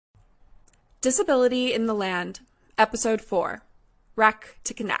Disability in the Land, Episode 4,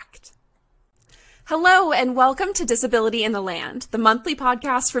 Rec2Connect. Hello and welcome to Disability in the Land, the monthly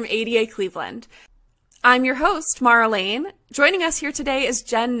podcast from ADA Cleveland. I'm your host, Layne. Joining us here today is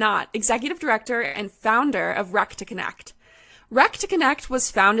Jen Knott, Executive Director and founder of Rec2Connect. Rec2Connect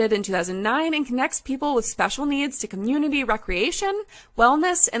was founded in 2009 and connects people with special needs to community recreation,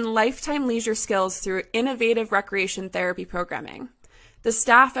 wellness, and lifetime leisure skills through innovative recreation therapy programming. The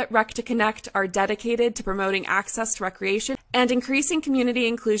staff at Rec2Connect are dedicated to promoting access to recreation and increasing community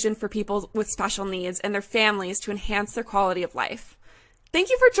inclusion for people with special needs and their families to enhance their quality of life.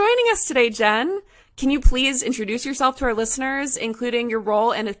 Thank you for joining us today, Jen. Can you please introduce yourself to our listeners, including your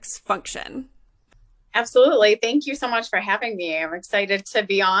role and its function? Absolutely. Thank you so much for having me. I'm excited to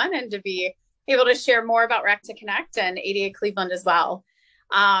be on and to be able to share more about Rec2Connect and ADA Cleveland as well.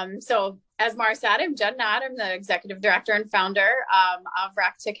 So as Mara said, I'm Jen Knott. I'm the Executive Director and founder of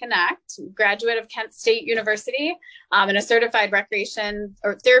Rec2Connect, graduate of Kent State University, and a certified recreation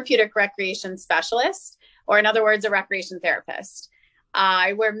or therapeutic recreation specialist, or in other words, a recreation therapist.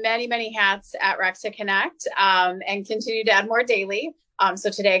 I wear many, many hats at Rec2Connect and continue to add more daily. So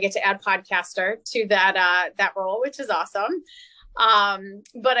today I get to add podcaster to that role, which is awesome.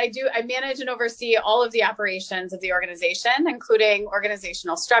 But I manage and oversee all of the operations of the organization, including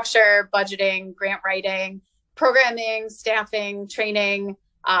organizational structure, budgeting, grant writing, programming, staffing, training,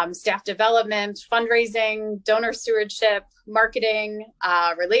 staff development, fundraising, donor stewardship, marketing,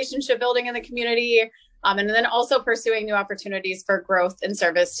 relationship building in the community, and then also pursuing new opportunities for growth and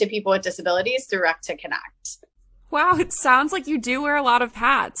service to people with disabilities through Rec2Connect. Wow, it sounds like you do wear a lot of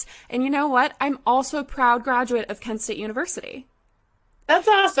hats. And you know what? I'm also a proud graduate of Kent State University. That's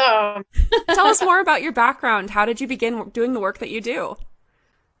awesome. Tell us more about your background. How did you begin doing the work that you do?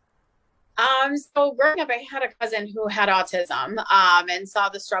 So growing up, I had a cousin who had autism and saw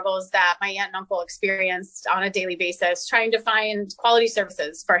the struggles that my aunt and uncle experienced on a daily basis, trying to find quality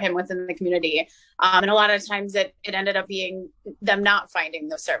services for him within the community. And a lot of times it ended up being them not finding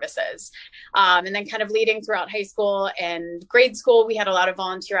those services. And then kind of leading throughout high school and grade school, we had a lot of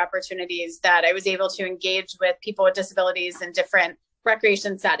volunteer opportunities that I was able to engage with people with disabilities in different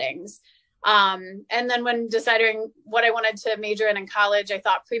recreation settings. And then when deciding what I wanted to major in college, I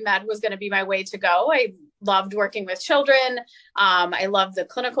thought pre-med was going to be my way to go. I loved working with children. I loved the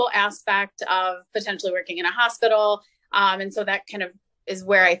clinical aspect of potentially working in a hospital. And so that kind of is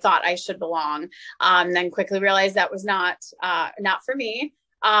where I thought I should belong. Then quickly realized that was not for me.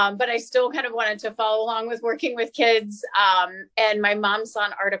 But I still kind of wanted to follow along with working with kids. And my mom saw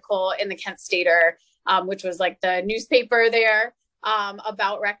an article in the Kent Stater, which was like the newspaper there,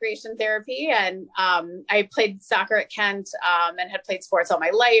 about recreation therapy. And I played soccer at Kent and had played sports all my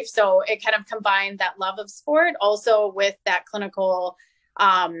life. So it kind of combined that love of sport also with that clinical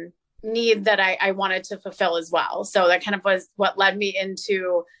need that I wanted to fulfill as well. So that kind of was what led me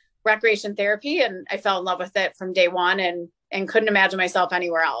into recreation therapy. And I fell in love with it from day one and couldn't imagine myself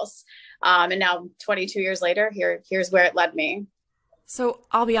anywhere else. And now 22 years later, here's where it led me. So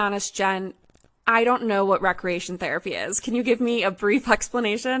I'll be honest, Jen, I don't know what recreation therapy is. Can you give me a brief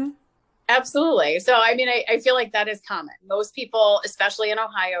explanation? Absolutely. So, I mean, I feel like that is common. Most people, especially in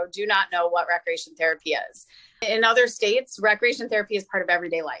Ohio, do not know what recreation therapy is. In other states, recreation therapy is part of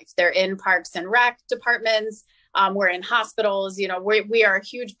everyday life. They're in parks and rec departments. We're in hospitals. You know, we are a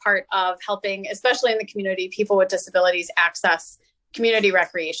huge part of helping, especially in the community, people with disabilities access community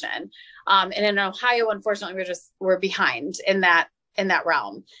recreation. And in Ohio, unfortunately, we're behind in that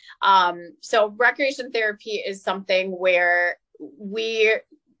realm. So recreation therapy is something where we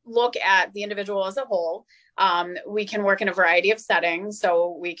look at the individual as a whole. We can work in a variety of settings.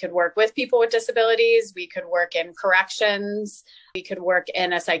 So we could work with people with disabilities. We could work in corrections. We could work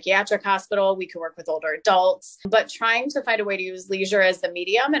in a psychiatric hospital. We could work with older adults, but trying to find a way to use leisure as the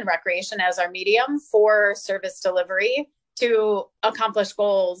medium and recreation as our medium for service delivery to accomplish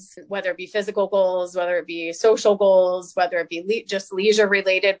goals, whether it be physical goals, whether it be social goals, whether it be just leisure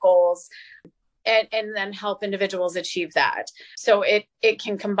related goals, and then help individuals achieve that. So it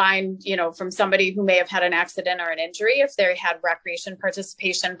can combine, you know, from somebody who may have had an accident or an injury, if they had recreation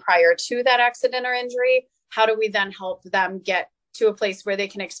participation prior to that accident or injury, how do we then help them get to a place where they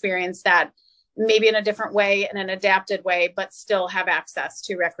can experience that maybe in a different way, in an adapted way, but still have access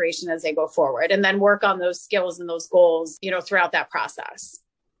to recreation as they go forward, and then work on those skills and those goals, you know, throughout that process.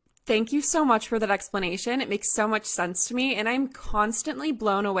 Thank you so much for that explanation. It makes so much sense to me, and I'm constantly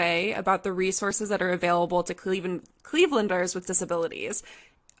blown away about the resources that are available to Clevelanders with disabilities.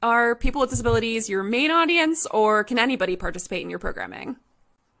 Are people with disabilities your main audience, or can anybody participate in your programming?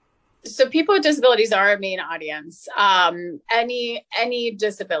 So people with disabilities are our main audience. Any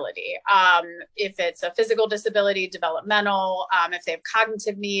disability, if it's a physical disability, developmental, if they have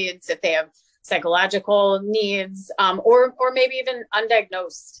cognitive needs, if they have psychological needs, or maybe even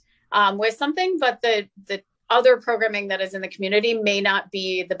undiagnosed with something, but the other programming that is in the community may not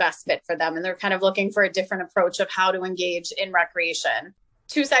be the best fit for them, and they're kind of looking for a different approach of how to engage in recreation.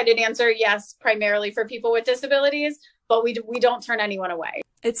 Two-sided answer: yes, primarily for people with disabilities, but we don't turn anyone away.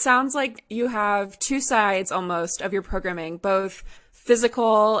 It sounds like you have two sides almost of your programming, both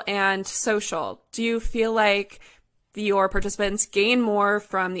physical and social. Do you feel like your participants gain more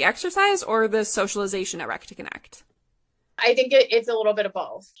from the exercise or the socialization at Rec2Connect? I think it's a little bit of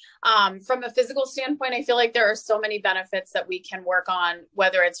both. From a physical standpoint, I feel like there are so many benefits that we can work on,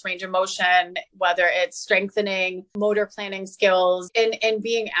 whether it's range of motion, whether it's strengthening motor planning skills, and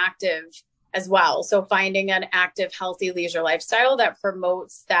being active as well. So finding an active, healthy leisure lifestyle that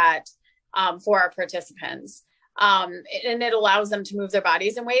promotes that for our participants. And it allows them to move their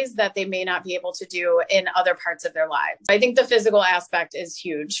bodies in ways that they may not be able to do in other parts of their lives. I think the physical aspect is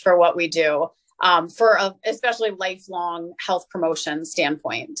huge for what we do. For especially lifelong health promotion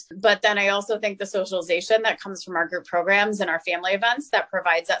standpoint. But then I also think the socialization that comes from our group programs and our family events that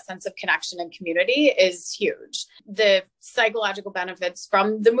provides that sense of connection and community is huge. The psychological benefits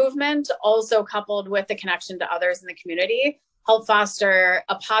from the movement, also coupled with the connection to others in the community, help foster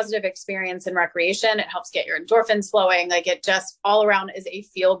a positive experience in recreation. It helps get your endorphins flowing. Like, it just all around is a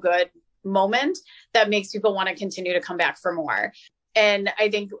feel good moment that makes people want to continue to come back for more. And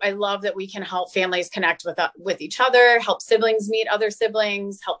I love that we can help families connect with each other, help siblings meet other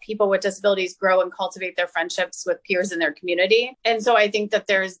siblings, help people with disabilities grow and cultivate their friendships with peers in their community. And so I think that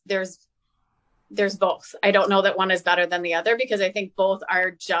there's both. I don't know that one is better than the other, because I think both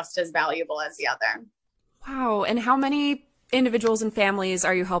are just as valuable as the other. Wow. And how many individuals and families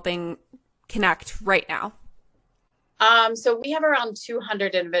are you helping connect right now? So we have around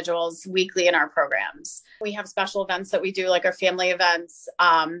 200 individuals weekly in our programs. We have special events that we do, like our family events,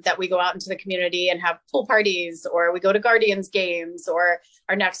 that we go out into the community and have pool parties, or we go to Guardians games, or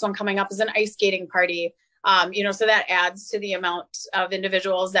our next one coming up is an ice skating party. So that adds to the amount of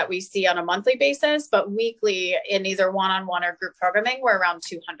individuals that we see on a monthly basis, but weekly in either one-on-one or group programming, we're around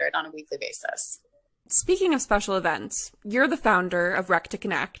 200 on a weekly basis. Speaking of special events, you're the founder of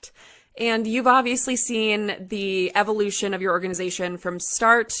Rec2Connect. And you've obviously seen the evolution of your organization from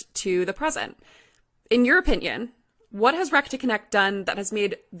start to the present. In your opinion, what has Rec2Connect done that has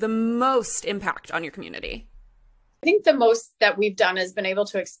made the most impact on your community? I think the most that we've done has been able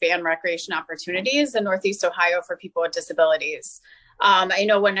to expand recreation opportunities in Northeast Ohio for people with disabilities. I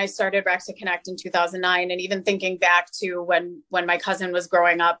know when I started Rec2Connect in 2009, and even thinking back to when my cousin was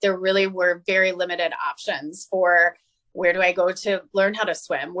growing up, there really were very limited options for where do I go to learn how to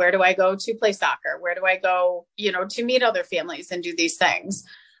swim? Where do I go to play soccer? Where do I go, to meet other families and do these things?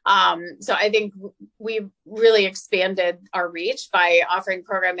 So I think we've really expanded our reach by offering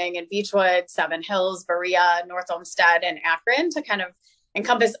programming in Beechwood, Seven Hills, Berea, North Olmsted, and Akron to kind of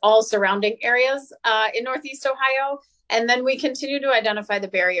encompass all surrounding areas in Northeast Ohio. And then we continue to identify the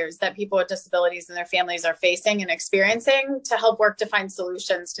barriers that people with disabilities and their families are facing and experiencing to help work to find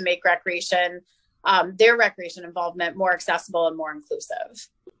solutions to make their recreation involvement more accessible and more inclusive.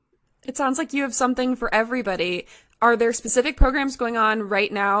 It sounds like you have something for everybody. Are there specific programs going on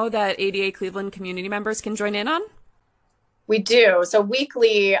right now that ADA Cleveland community members can join in on? We do. So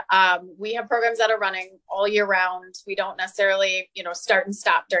weekly, we have programs that are running all year round. We don't necessarily, start and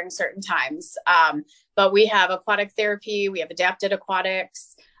stop during certain times. But we have aquatic therapy. We have adapted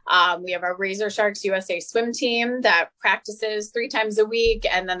aquatics. We have our Razor Sharks USA swim team that practices 3 times a week.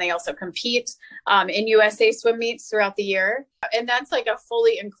 And then they also compete in USA swim meets throughout the year. And that's like a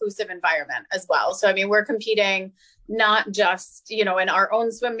fully inclusive environment as well. So, we're competing not just, in our own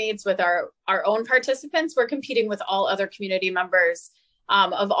swim meets with our own participants. We're competing with all other community members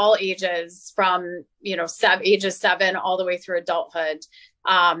of all ages from, ages 7 all the way through adulthood.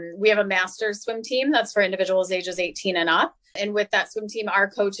 We have a master's swim team that's for individuals ages 18 and up. And with that swim team, our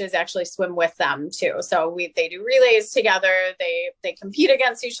coaches actually swim with them too. So they do relays together. They compete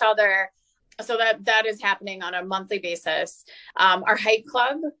against each other. So that is happening on a monthly basis. Our hike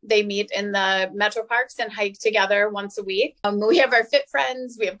club, they meet in the metro parks and hike together once a week. We have our Fit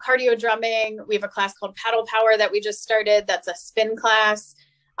Friends. We have cardio drumming. We have a class called Paddle Power that we just started. That's a spin class.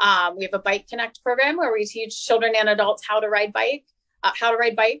 We have a Bike Connect program where we teach children and adults how to ride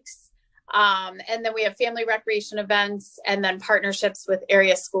bikes. And then we have family recreation events, and then partnerships with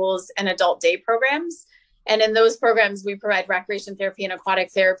area schools and adult day programs. And in those programs, we provide recreation therapy and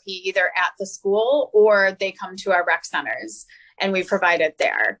aquatic therapy either at the school or they come to our rec centers. and we provide it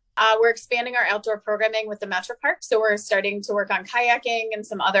there. We're expanding our outdoor programming with the Metro Park. So we're starting to work on kayaking and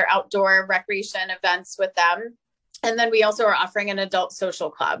some other outdoor recreation events with them. And then we also are offering an adult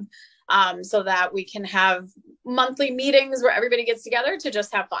social club so that we can have monthly meetings where everybody gets together to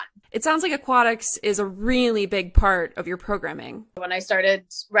just have fun. It sounds like aquatics is a really big part of your programming. When I started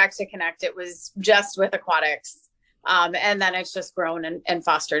Rec2Connect, it was just with aquatics. And then it's just grown and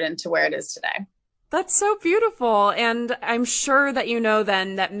fostered into where it is today. That's so beautiful. And I'm sure that you know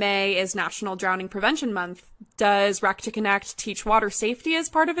then that May is National Drowning Prevention Month. Does Rec2Connect teach water safety as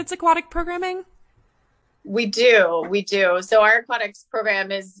part of its aquatic programming? We do. So our aquatics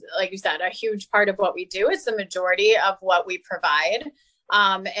program is, like you said, a huge part of what we do. It's the majority of what we provide.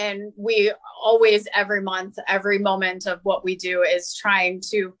 And we always, every month, every moment of what we do is trying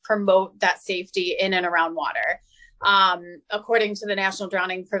to promote that safety in and around water. According to the National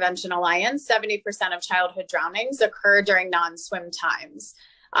Drowning Prevention Alliance, 70% of childhood drownings occur during non-swim times.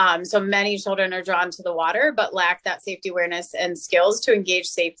 So many children are drawn to the water, but lack that safety awareness and skills to engage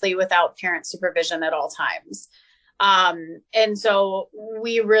safely without parent supervision at all times. And so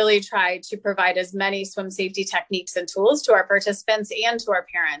we really try to provide as many swim safety techniques and tools to our participants and to our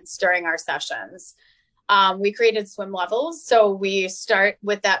parents during our sessions. We created swim levels. So we start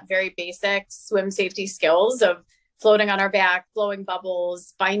with that very basic swim safety skills of floating on our back, blowing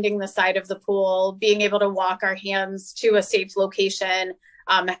bubbles, finding the side of the pool, being able to walk our hands to a safe location,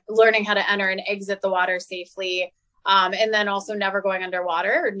 learning how to enter and exit the water safely, and then also never going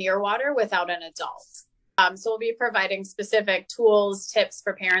underwater or near water without an adult. So we'll be providing specific tools, tips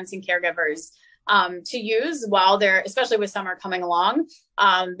for parents and caregivers to use while they're, especially with summer coming along,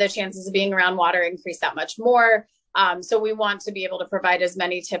 the chances of being around water increase that much more. So we want to be able to provide as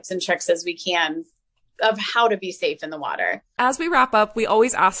many tips and tricks as we can of how to be safe in the water. As we wrap up, we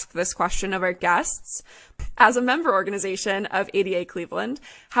always ask this question of our guests. As a member organization of ADA Cleveland,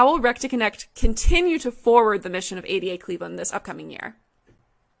 how will Rec2Connect continue to forward the mission of ADA Cleveland this upcoming year?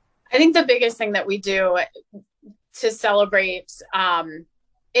 I think the biggest thing that we do to celebrate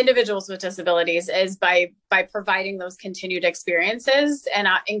individuals with disabilities is by providing those continued experiences and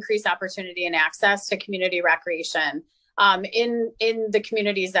increase opportunity and access to community recreation in the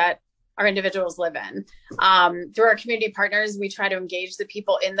communities that our individuals live in. Through our community partners, we try to engage the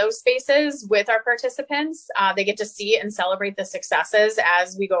people in those spaces with our participants. They get to see and celebrate the successes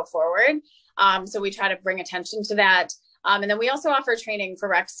as we go forward. So we try to bring attention to that. And then we also offer training for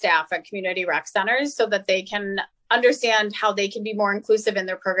rec staff at community rec centers so that they can understand how they can be more inclusive in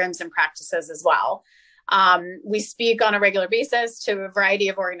their programs and practices as well. We speak on a regular basis to a variety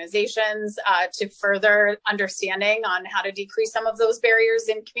of organizations to further understanding on how to decrease some of those barriers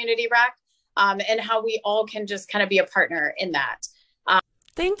in community rec and how we all can just kind of be a partner in that.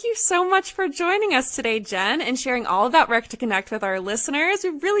 Thank you so much for joining us today, Jen, and sharing all about Rec2Connect with our listeners.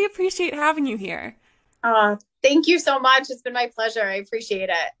 We really appreciate having you here. Thank you so much. It's been my pleasure. I appreciate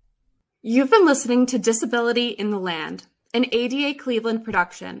it. You've been listening to Disability in the Land, an ADA Cleveland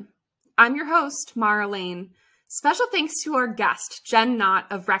production. I'm your host, Layne. Special thanks to our guest, Jen Knott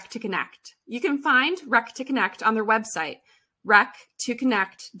of Rec2Connect. You can find Rec2Connect on their website,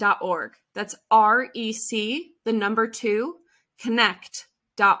 rec2connect.org. That's REC2,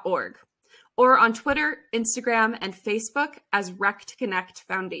 connect.org. Or on Twitter, Instagram, and Facebook as Rec2Connect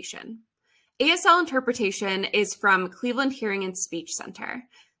Foundation. ASL interpretation is from Cleveland Hearing and Speech Center.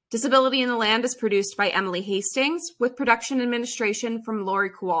 Disability in the Land is produced by Emily Hastings, with production administration from Lori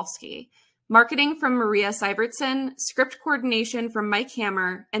Kowalski, marketing from Maria Syvertson, script coordination from Mike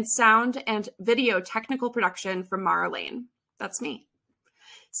Hammer, and sound and video technical production from Layne. That's me.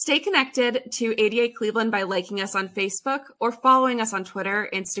 Stay connected to ADA Cleveland by liking us on Facebook or following us on Twitter,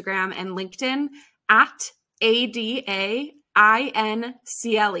 Instagram, and LinkedIn at ADAINCLE.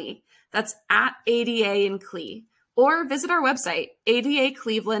 That's at ADA in Cle. Or visit our website,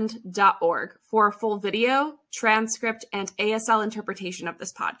 adacleveland.org, for a full video, transcript, and ASL interpretation of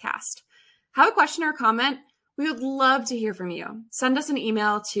this podcast. Have a question or comment? We would love to hear from you. Send us an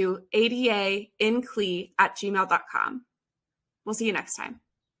email to adainclee@gmail.com. We'll see you next time.